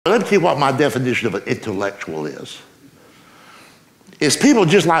Let me tell you what my definition of an intellectual is. It's people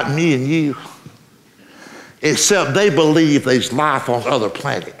just like me and you, except they believe there's life on other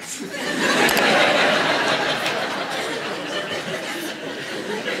planets.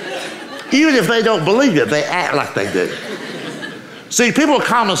 Even if they don't believe it, they act like they do. See, people with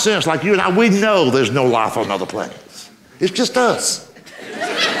common sense like you and I, we know there's no life on other planets. It's just us.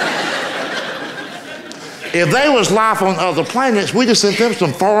 If there was life on other planets, we'd have sent them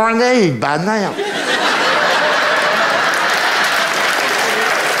some foreign aid by now.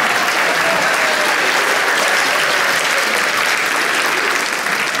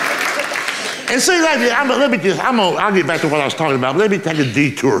 And see, I'll get back to what I was talking about, but let me take a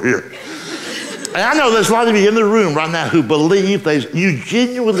detour here. And I know there's a lot of you in the room right now who believe, you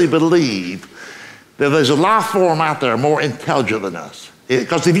genuinely believe that there's a life form out there more intelligent than us.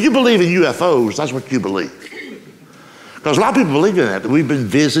 Because if you believe in UFOs, that's what you believe. Because a lot of people believe in that we've been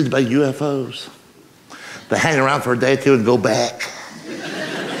visited by UFOs. They hang around for a day or two and go back.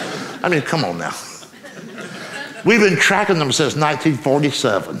 I mean, come on now. We've been tracking them since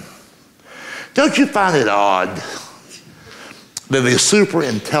 1947. Don't you find it odd that these super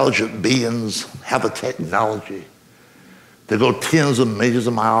intelligent beings have the technology to go tens of millions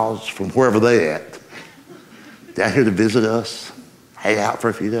of miles from wherever they're at down here to visit us, hang out for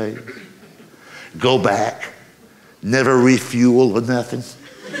a few days, go back, never refuel or nothing,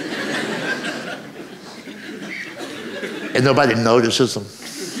 and nobody notices them?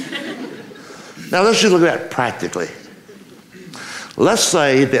 Now let's just look at it practically. Let's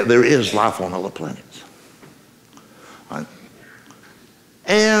say that there is life on other planets. Right?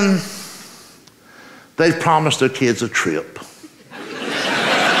 And they've promised their kids a trip.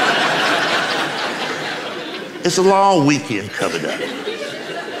 It's a long weekend coming up.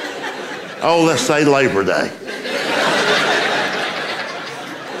 Oh, let's say Labor Day.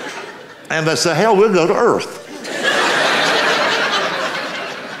 And they say, hell, we'll go to Earth.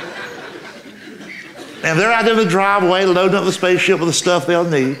 And they're out in the driveway loading up the spaceship with the stuff they'll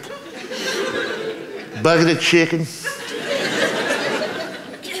need. Bucket of chicken,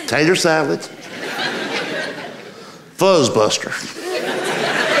 tater salad, fuzzbuster.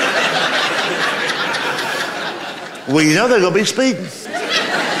 Well, you know they're going to be speeding.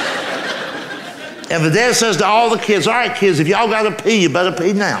 And the dad says to all the kids, all right, kids, if y'all got to pee, you better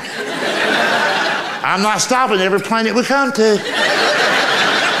pee now. I'm not stopping every planet we come to.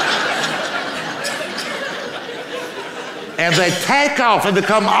 And they take off and they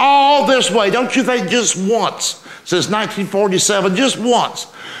come all this way. Don't you think just once, since 1947, just once,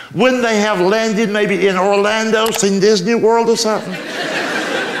 wouldn't they have landed maybe in Orlando, seen Disney World or something?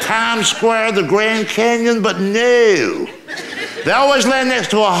 Times Square, the Grand Canyon, but no. They always land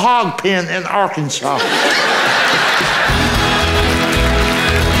next to a hog pen in Arkansas.